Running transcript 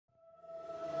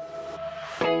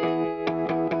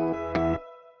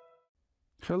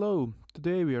Hello,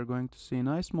 today we are going to see a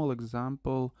nice small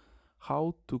example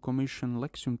how to commission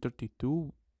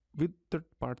LXM32 with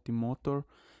third-party motor,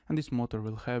 and this motor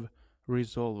will have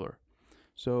resolver.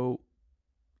 So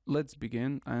let's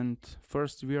begin, and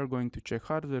first we are going to check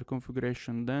hardware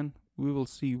configuration, then we will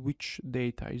see which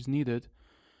data is needed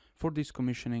for this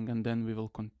commissioning, and then we will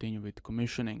continue with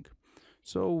commissioning.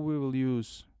 So we will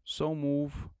use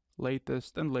SoMove,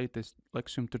 latest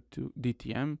LXM32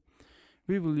 DTM.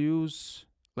 We will use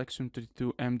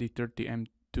LXM32M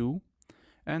D30M2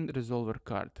 and resolver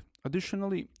card.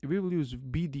 Additionally, we will use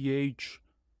BDH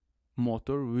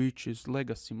motor, which is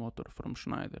legacy motor from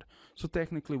Schneider. So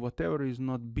technically whatever is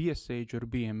not BSH or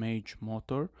BMH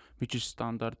motor, which is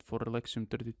standard for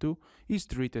LXM32, is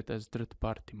treated as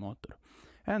third-party motor.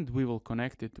 And we will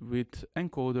connect it with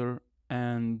encoder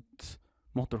and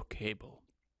motor cable.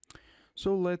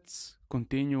 So let's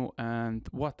continue, and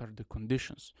what are the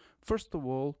conditions? First of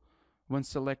all, when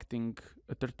selecting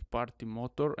a third-party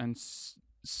motor and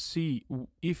see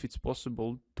if it's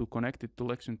possible to connect it to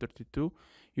LXM32,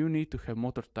 you need to have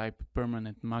motor type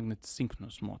permanent magnet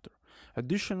synchronous motor.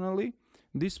 Additionally,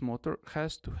 this motor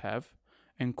has to have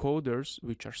encoders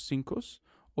which are synchronous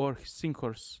or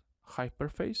synchronous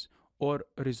hyperphase or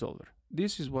resolver.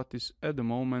 This is what is at the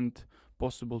moment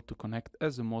possible to connect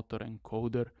as a motor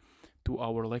encoder to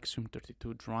our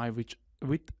LXM32 drive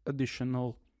with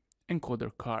additional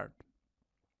encoder card.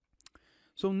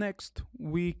 So next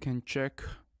we can check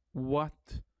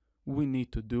what we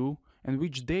need to do and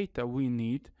which data we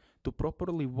need to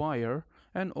properly wire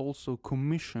and also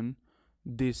commission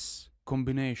this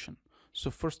combination.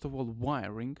 So first of all,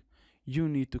 wiring, you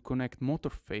need to connect motor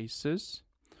faces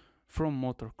from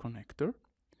motor connector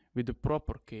with the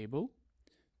proper cable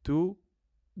to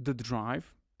the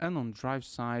drive, and on drive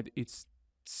side it's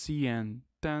CN10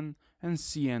 and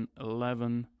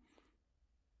CN11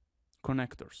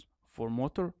 connectors for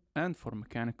motor and for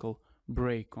mechanical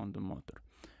brake on the motor.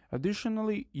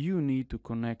 Additionally, you need to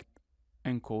connect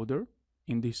encoder,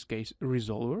 in this case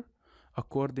resolver,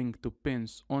 according to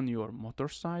pins on your motor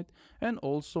side and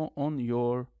also on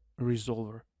your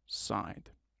resolver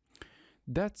side.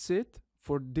 That's it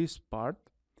for this part.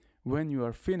 When you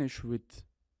are finished with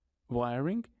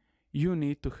wiring, you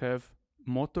need to have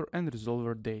motor and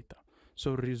resolver data.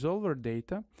 So resolver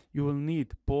data, you will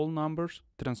need pole numbers,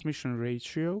 transmission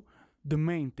ratio, the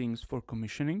main things for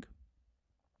commissioning,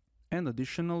 and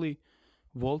additionally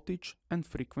voltage and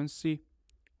frequency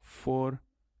for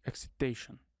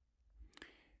excitation.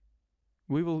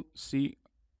 We will see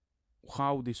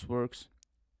how this works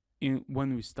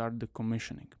when we start the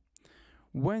commissioning.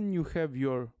 When you have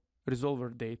your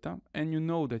resolver data and you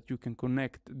know that you can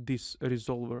connect this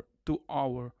resolver to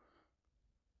our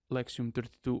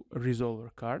LXM32 resolver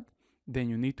card, then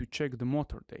you need to check the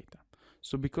motor data.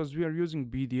 So because we are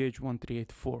using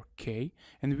BDH1384K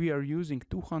and we are using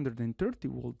 230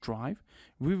 volt drive,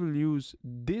 we will use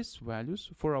these values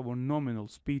for our nominal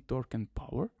speed, torque and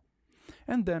power.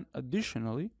 And then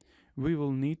additionally, we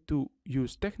will need to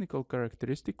use technical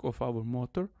characteristic of our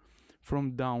motor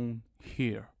from down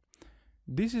here.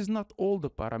 This is not all the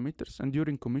parameters, and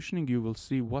during commissioning you will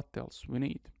see what else we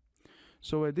need.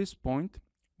 So at this point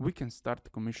we can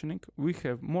start commissioning. We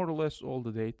have more or less all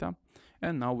the data,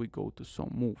 and now we go to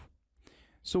SoMove.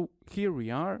 So here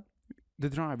we are, the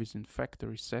drive is in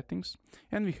factory settings,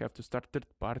 and we have to start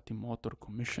third-party motor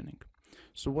commissioning.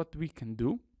 So what we can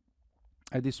do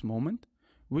at this moment,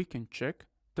 we can check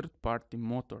third-party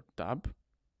motor tab,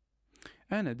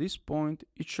 and at this point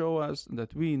it shows us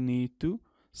that we need to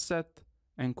set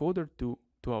encoder to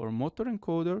our motor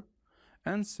encoder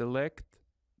and select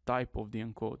type of the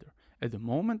encoder. At the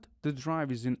moment the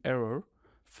drive is in error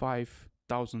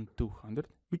 5200,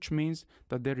 which means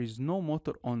that there is no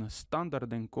motor on a standard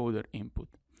encoder input,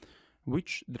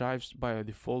 which drives by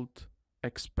default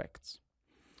expects.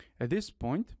 At this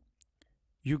point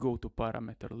you go to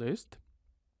parameter list,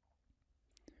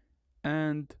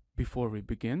 and before we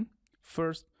begin,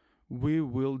 first we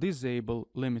will disable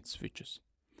limit switches.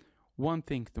 One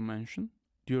thing to mention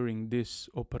during this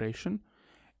operation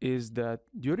is that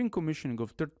during commissioning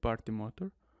of third-party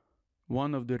motor,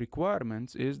 one of the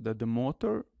requirements is that the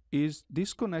motor is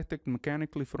disconnected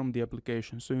mechanically from the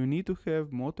application. So you need to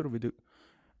have motor with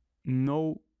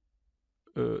nothing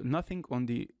on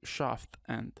the shaft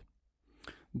end.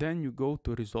 Then you go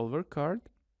to resolver card,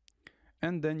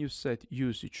 and then you set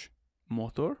usage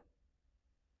motor,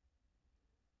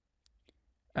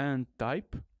 and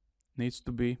type needs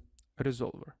to be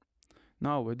resolver.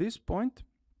 Now at this point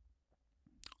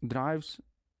drives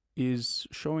is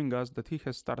showing us that he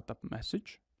has startup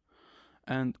message,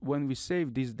 and when we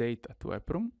save this data to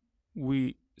EPROM,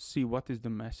 we see what is the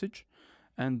message,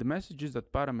 and the message is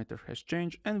that parameter has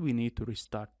changed and we need to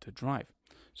restart the drive.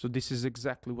 So this is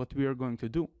exactly what we are going to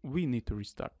do. We need to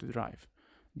restart the drive.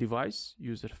 Device,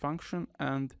 user function,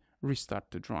 and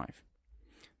restart the drive.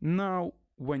 Now,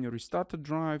 when you restart the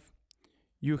drive,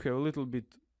 you have a little bit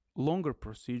longer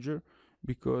procedure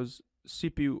because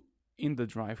CPU in the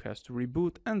drive has to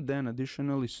reboot, and then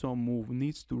additionally SOMove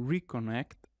needs to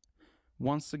reconnect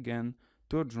once again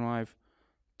to a drive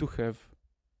to have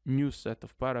new set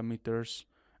of parameters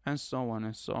and so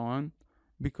on,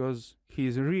 because he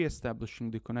is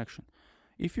re-establishing the connection.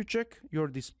 If you check your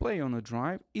display on a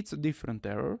drive, it's a different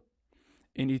error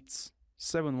and it's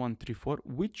 7134,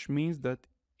 which means that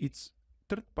its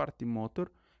third-party motor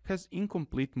has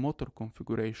incomplete motor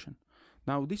configuration.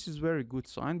 Now this is very good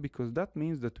sign because that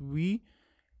means that we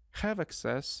have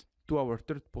access to our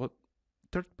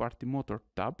third-party motor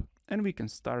tab and we can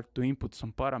start to input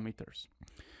some parameters.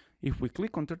 If we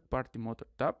click on third-party motor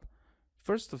tab,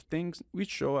 first of things,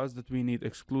 which show us that we need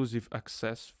exclusive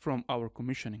access from our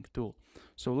commissioning tool.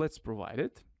 So let's provide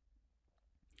it.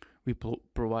 We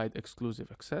provide exclusive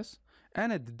access,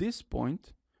 and at this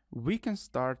point we can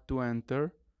start to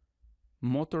enter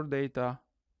motor data,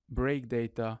 brake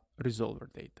data,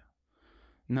 resolver data.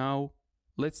 Now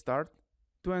let's start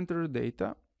to enter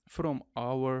data from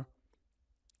our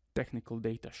technical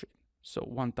data sheet. So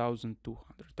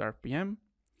 1200 RPM,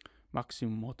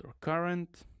 maximum motor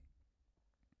current,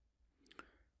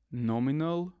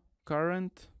 nominal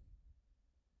current,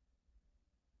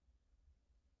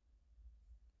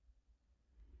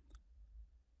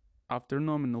 after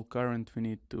nominal current we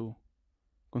need to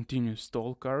continue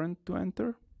stall current to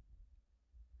enter.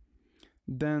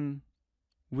 Then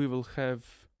we will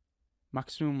have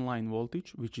maximum line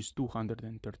voltage, which is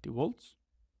 230 volts.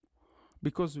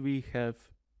 Because we have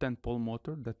 10 pole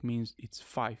motor, that means it's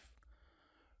 5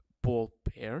 pole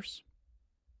pairs.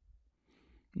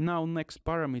 Now next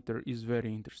parameter is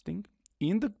very interesting.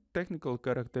 In the technical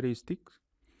characteristics,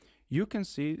 you can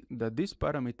see that this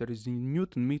parameter is in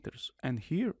Newton meters, and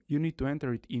here you need to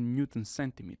enter it in Newton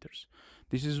centimeters.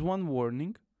 This is one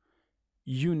warning.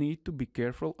 You need to be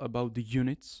careful about the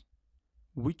units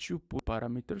which you put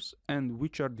parameters and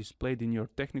which are displayed in your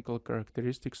technical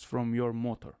characteristics from your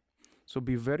motor. So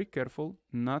be very careful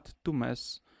not to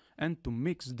mess and to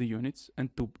mix the units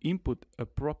and to input a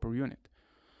proper unit.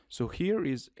 So here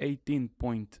is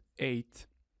 18.8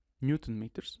 Newton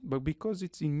meters, but because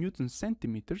it's in Newton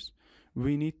centimeters,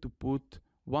 we need to put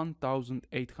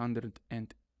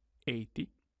 1880.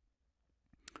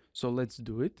 So let's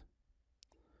do it.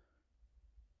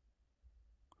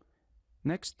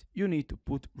 Next, you need to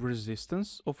put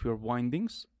resistance of your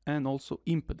windings and also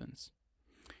impedance.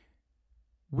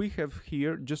 We have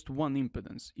here just one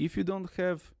impedance. If you don't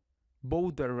have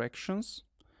both directions,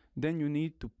 then you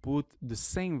need to put the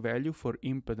same value for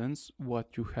impedance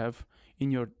what you have in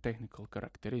your technical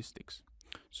characteristics.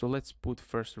 So let's put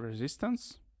first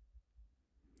resistance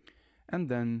and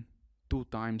then 2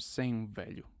 times same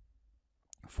value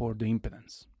for the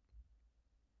impedance.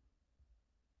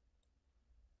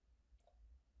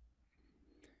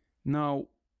 Now,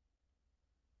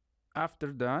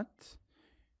 after that,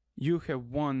 you have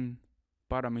one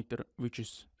parameter which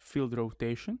is field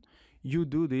rotation. You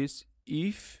do this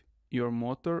if your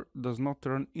motor does not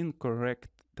turn in correct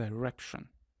direction.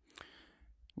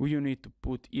 You need to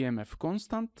put EMF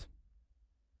constant.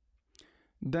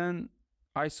 Then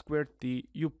I squared T,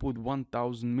 you put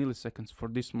 1000 milliseconds for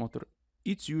this motor.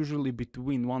 It's usually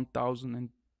between 1000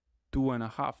 and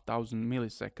 2500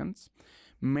 milliseconds,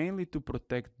 mainly to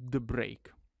protect the brake.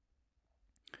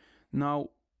 Now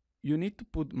you need to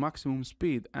put maximum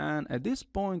speed, and at this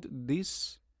point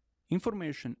this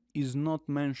information is not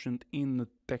mentioned in the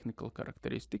technical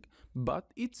characteristic,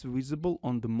 but it's visible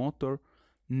on the motor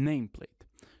nameplate.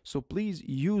 So please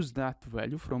use that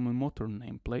value from a motor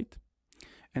nameplate,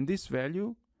 and this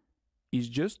value is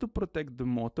just to protect the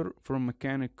motor from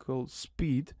mechanical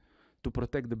speed, to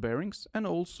protect the bearings, and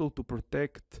also to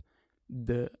protect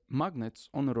the magnets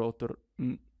on the rotor,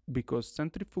 because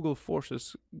centrifugal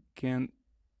forces can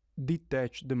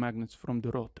detach the magnets from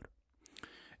the rotor.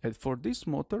 And for this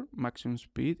motor, maximum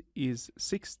speed is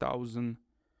 6000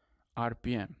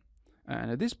 RPM.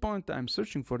 And at this point, I'm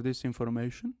searching for this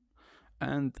information,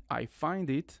 and I find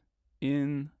it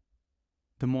in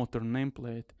the motor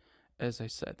nameplate, as I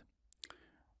said.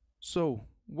 So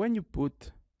when you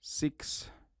put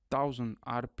 6000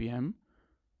 RPM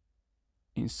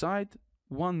inside,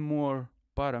 one more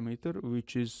parameter,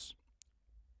 which is,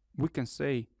 we can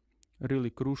say,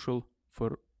 really crucial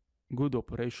for good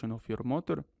operation of your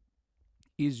motor,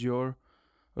 is your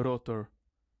rotor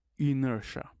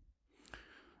inertia.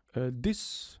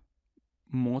 This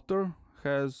motor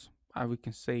has, we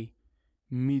can say,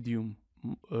 medium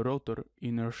rotor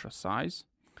inertia size,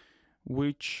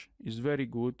 which is very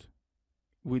good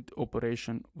with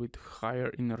operation with higher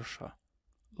inertia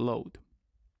load.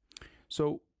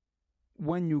 So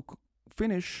when you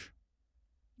finish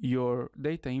your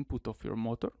data input of your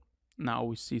motor, now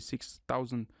we see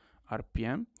 6000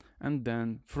 RPM, and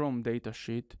then from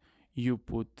datasheet you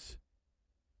put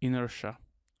inertia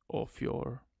of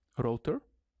your rotor.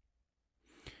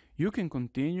 You can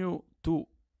continue to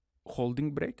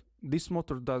holding brake. This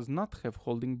motor does not have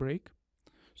holding brake,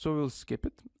 so we'll skip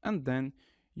it, and then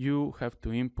you have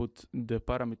to input the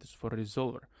parameters for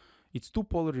resolver. It's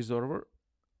two-pole resolver,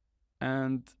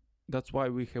 and that's why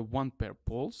we have one pair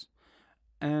poles.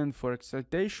 And for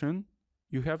excitation,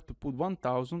 you have to put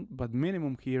 1000, but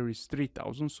minimum here is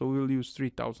 3000, so we'll use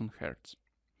 3000 Hertz.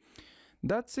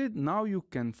 That's it. Now you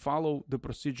can follow the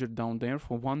procedure down there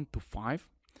from 1 to 5.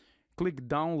 Click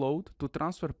download to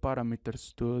transfer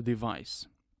parameters to a device.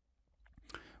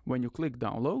 When you click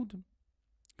download,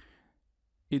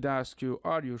 it asks you,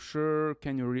 are you sure?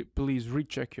 Can you please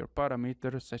recheck your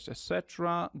parameters,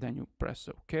 etc. Then you press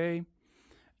OK.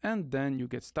 And then you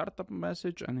get startup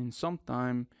message, and in some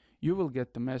time you will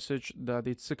get the message that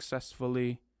it's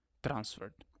successfully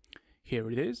transferred.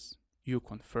 Here it is. You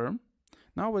confirm.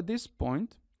 Now at this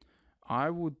point, I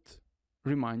would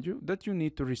remind you that you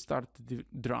need to restart the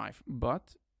drive,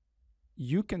 but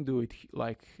you can do it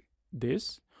like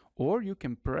this, or you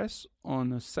can press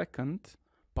on a second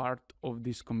part of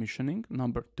this commissioning,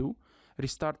 number 2,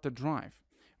 restart the drive,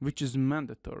 which is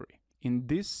mandatory. In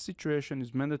this situation,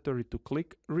 it's mandatory to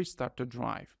click restart the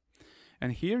drive.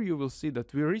 And here you will see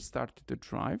that we restarted the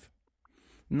drive.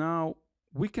 Now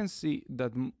we can see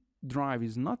that drive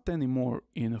is not anymore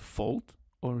in a fault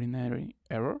or in any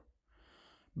error,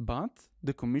 but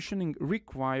the commissioning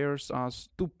requires us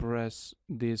to press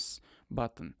this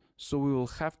button. So we will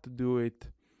have to do it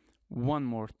one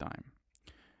more time.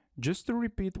 Just to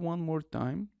repeat one more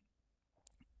time,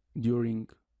 during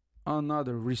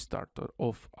another restart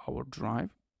of our drive,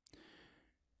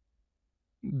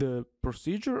 the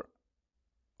procedure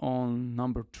on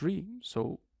number 3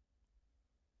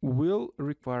 will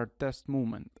require test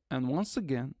movement, and once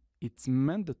again it's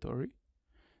mandatory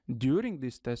during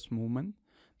this test movement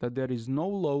that there is no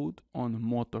load on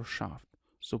motor shaft,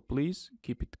 so please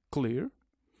keep it clear.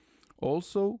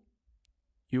 Also,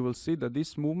 you will see that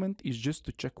this movement is just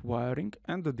to check wiring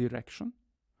and the direction,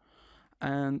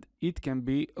 and it can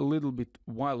be a little bit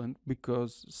violent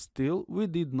because still we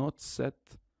did not set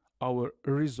our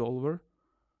resolver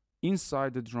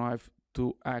inside the drive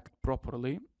to act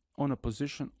properly on a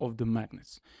position of the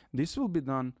magnets. This will be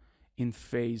done in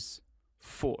phase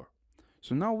 4.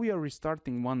 So now we are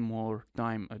restarting one more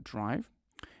time a drive,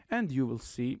 and you will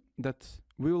see that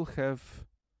we will have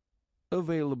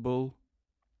available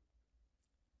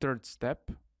third step,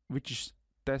 which is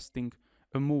testing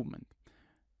a movement.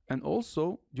 And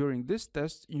also during this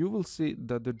test, you will see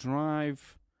that the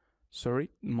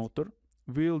motor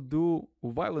will do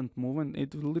violent movement.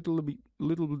 It will little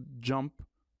bit jump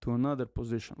to another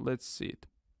position. Let's see it.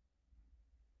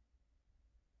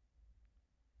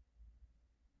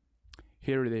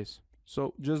 Here it is.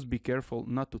 So just be careful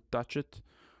not to touch it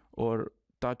or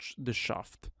touch the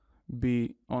shaft.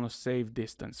 Be on a safe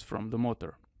distance from the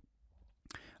motor.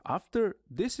 After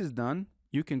this is done,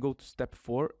 you can go to step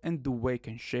 4 and do wake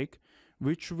and shake,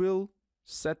 which will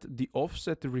set the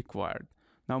offset required.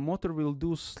 Now motor will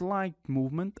do slight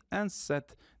movement and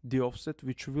set the offset,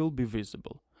 which will be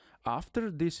visible. After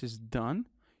this is done,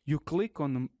 you click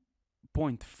on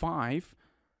point 5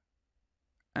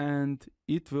 and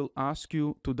it will ask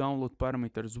you to download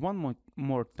parameters one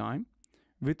more time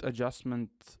with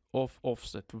adjustment of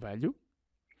offset value.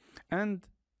 And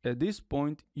at this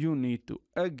point, you need to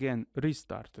again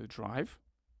restart the drive,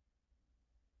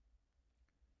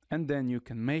 and then you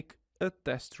can make a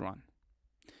test run.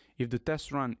 If the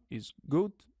test run is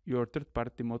good, your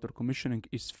third-party motor commissioning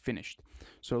is finished.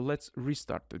 So let's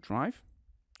restart the drive.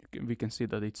 We can see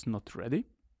that it's not ready.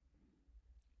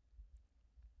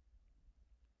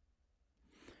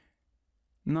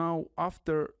 Now,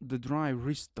 after the drive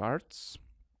restarts,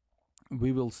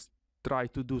 we will try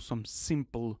to do some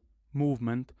simple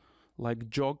movement like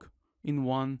jog in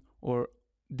one or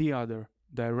the other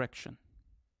direction.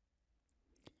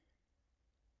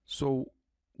 So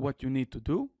what you need to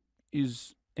do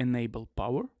is enable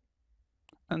power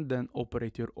and then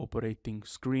operate your operating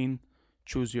screen,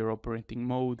 choose your operating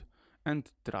mode and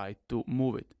try to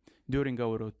move it. During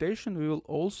our rotation, we will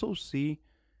also see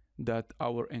that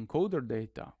our encoder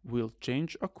data will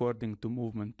change according to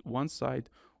movement one side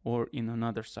or in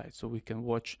another side, so we can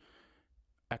watch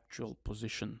actual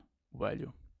position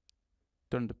value.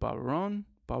 Turn the power on,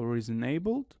 power is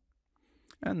enabled,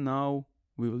 and now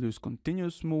we will use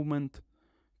continuous movement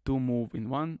to move in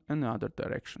one and another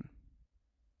direction.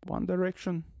 One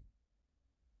direction,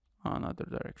 another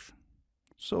direction.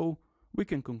 So we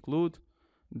can conclude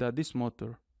that this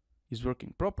motor is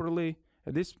working properly.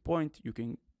 At this point, you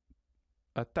can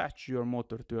attach your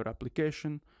motor to your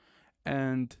application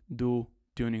and do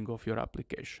tuning of your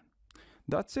application.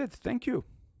 That's it. Thank you.